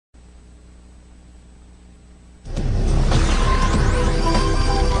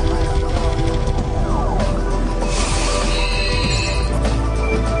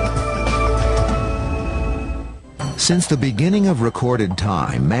Since the beginning of recorded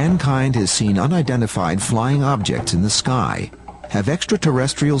time, mankind has seen unidentified flying objects in the sky. Have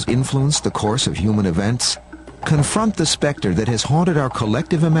extraterrestrials influenced the course of human events? Confront the specter that has haunted our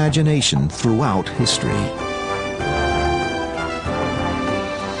collective imagination throughout history.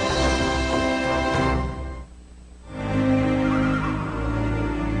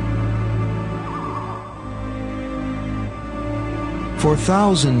 For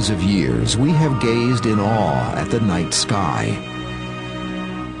thousands of years, we have gazed in awe at the night sky.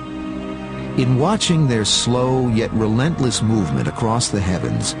 In watching their slow yet relentless movement across the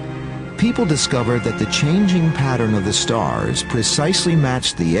heavens, people discovered that the changing pattern of the stars precisely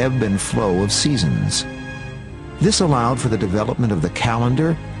matched the ebb and flow of seasons. This allowed for the development of the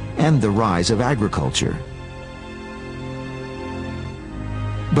calendar and the rise of agriculture.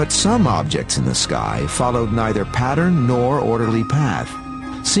 But some objects in the sky followed neither pattern nor orderly path,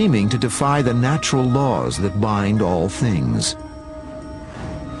 seeming to defy the natural laws that bind all things.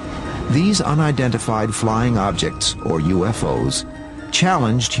 These unidentified flying objects, or UFOs,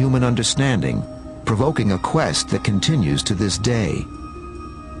 challenged human understanding, provoking a quest that continues to this day.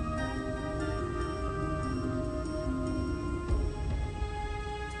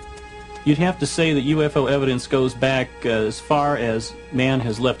 You'd have to say that UFO evidence goes back as far as man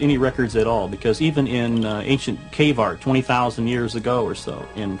has left any records at all, because even in ancient cave art 20,000 years ago or so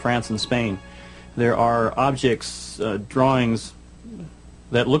in France and Spain, there are objects, drawings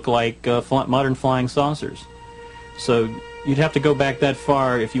that look like modern flying saucers. So you'd have to go back that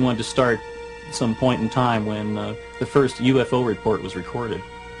far if you wanted to start some point in time when the first UFO report was recorded.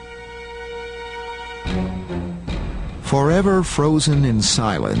 Forever frozen in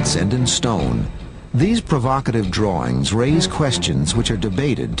silence and in stone, these provocative drawings raise questions which are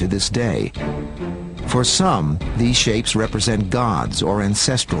debated to this day. For some, these shapes represent gods or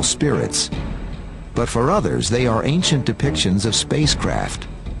ancestral spirits. But for others, they are ancient depictions of spacecraft,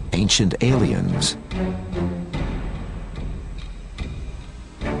 ancient aliens.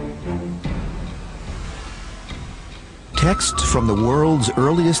 Texts from the world's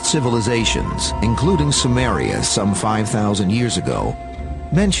earliest civilizations, including Sumeria some 5,000 years ago,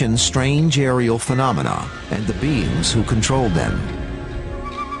 mention strange aerial phenomena and the beings who controlled them.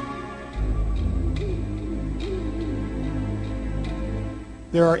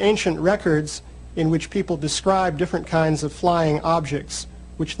 There are ancient records in which people describe different kinds of flying objects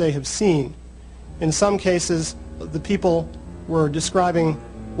which they have seen. In some cases, the people were describing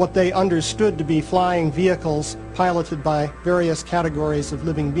what they understood to be flying vehicles piloted by various categories of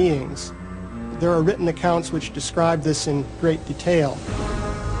living beings. There are written accounts which describe this in great detail.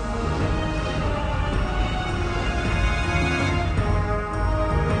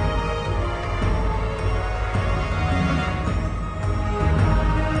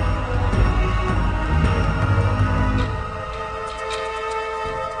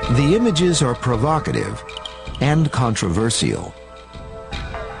 The images are provocative and controversial.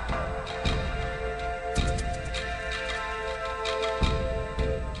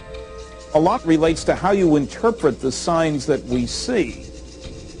 A lot relates to how you interpret the signs that we see.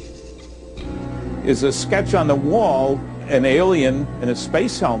 Is a sketch on the wall an alien in a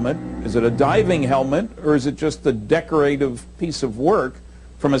space helmet? Is it a diving helmet? Or is it just a decorative piece of work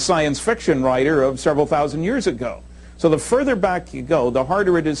from a science fiction writer of several thousand years ago? So the further back you go, the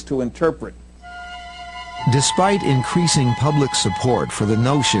harder it is to interpret. Despite increasing public support for the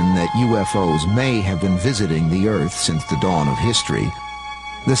notion that UFOs may have been visiting the Earth since the dawn of history,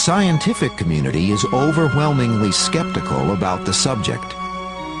 the scientific community is overwhelmingly skeptical about the subject.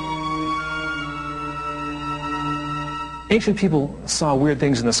 Ancient people saw weird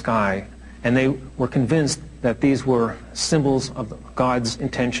things in the sky, and they were convinced that these were symbols of God's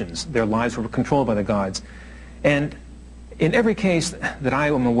intentions. Their lives were controlled by the gods. And in every case that I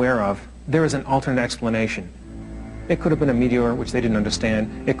am aware of, there is an alternate explanation. It could have been a meteor, which they didn't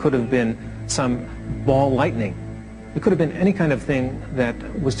understand. It could have been some ball lightning. It could have been any kind of thing that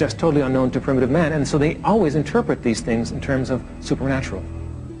was just totally unknown to primitive man, and so they always interpret these things in terms of supernatural.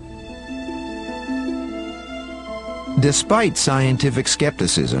 Despite scientific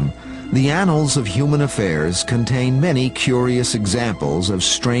skepticism, the annals of human affairs contain many curious examples of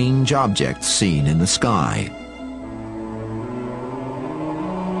strange objects seen in the sky.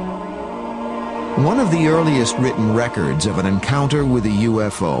 One of the earliest written records of an encounter with a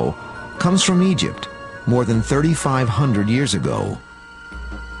UFO comes from Egypt, more than 3,500 years ago.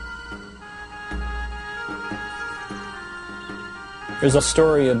 There's a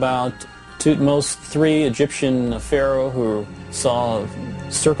story about Thutmose III, Egyptian pharaoh, who saw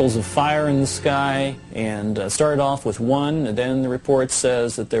circles of fire in the sky and started off with one, and then the report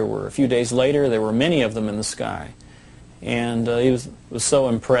says that there were, a few days later, there were many of them in the sky. And he was so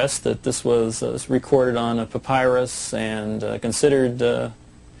impressed that this was recorded on a papyrus and considered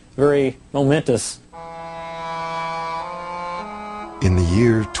very momentous. In the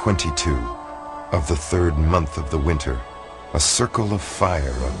year 22 of the third month of the winter, a circle of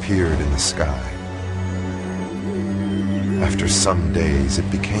fire appeared in the sky. After some days, it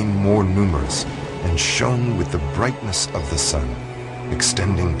became more numerous and shone with the brightness of the sun,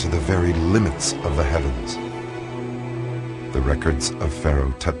 extending to the very limits of the heavens. The records of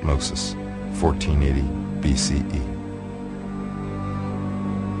Pharaoh Thutmose, 1480 BCE.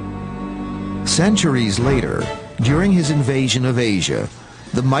 Centuries later, during his invasion of Asia,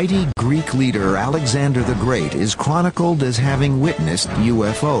 the mighty Greek leader Alexander the Great is chronicled as having witnessed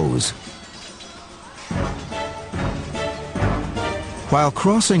UFOs. While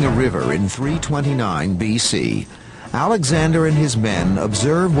crossing a river in 329 BC, Alexander and his men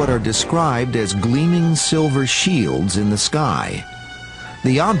observe what are described as gleaming silver shields in the sky.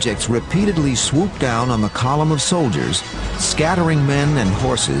 The objects repeatedly swoop down on the column of soldiers, scattering men and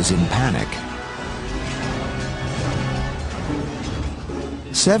horses in panic.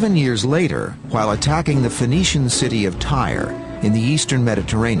 7 years later, while attacking the Phoenician city of Tyre in the eastern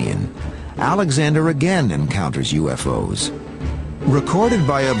Mediterranean, Alexander again encounters UFOs. Recorded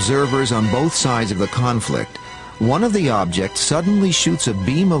by observers on both sides of the conflict, one of the objects suddenly shoots a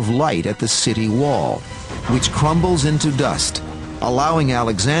beam of light at the city wall, which crumbles into dust, allowing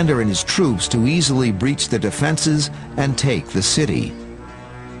Alexander and his troops to easily breach the defenses and take the city.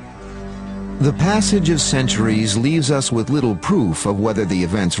 The passage of centuries leaves us with little proof of whether the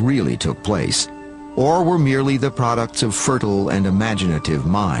events really took place, or were merely the products of fertile and imaginative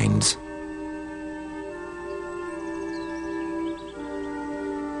minds.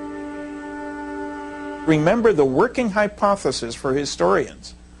 Remember, the working hypothesis for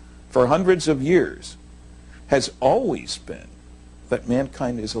historians for hundreds of years has always been that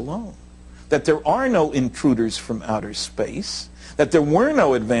mankind is alone, that there are no intruders from outer space, that there were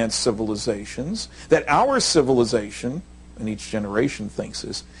no advanced civilizations, that our civilization, and each generation thinks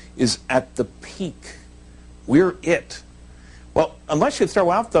this, is at the peak. We're it. Well, unless you throw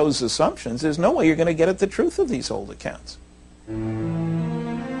out those assumptions, there's no way you're going to get at the truth of these old accounts.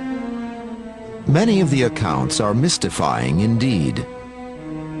 Many of the accounts are mystifying indeed.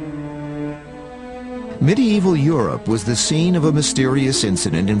 Medieval Europe was the scene of a mysterious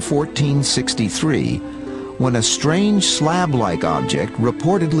incident in 1463 when a strange slab-like object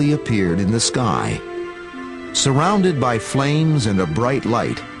reportedly appeared in the sky. Surrounded by flames and a bright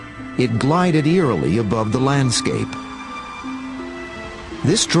light, it glided eerily above the landscape.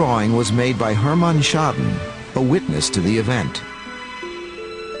 This drawing was made by Hermann Schaden, a witness to the event.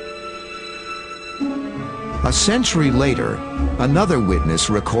 A century later, another witness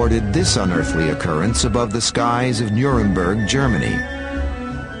recorded this unearthly occurrence above the skies of Nuremberg, Germany.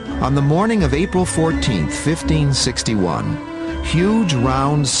 On the morning of April 14, 1561, huge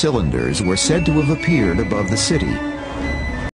round cylinders were said to have appeared above the city,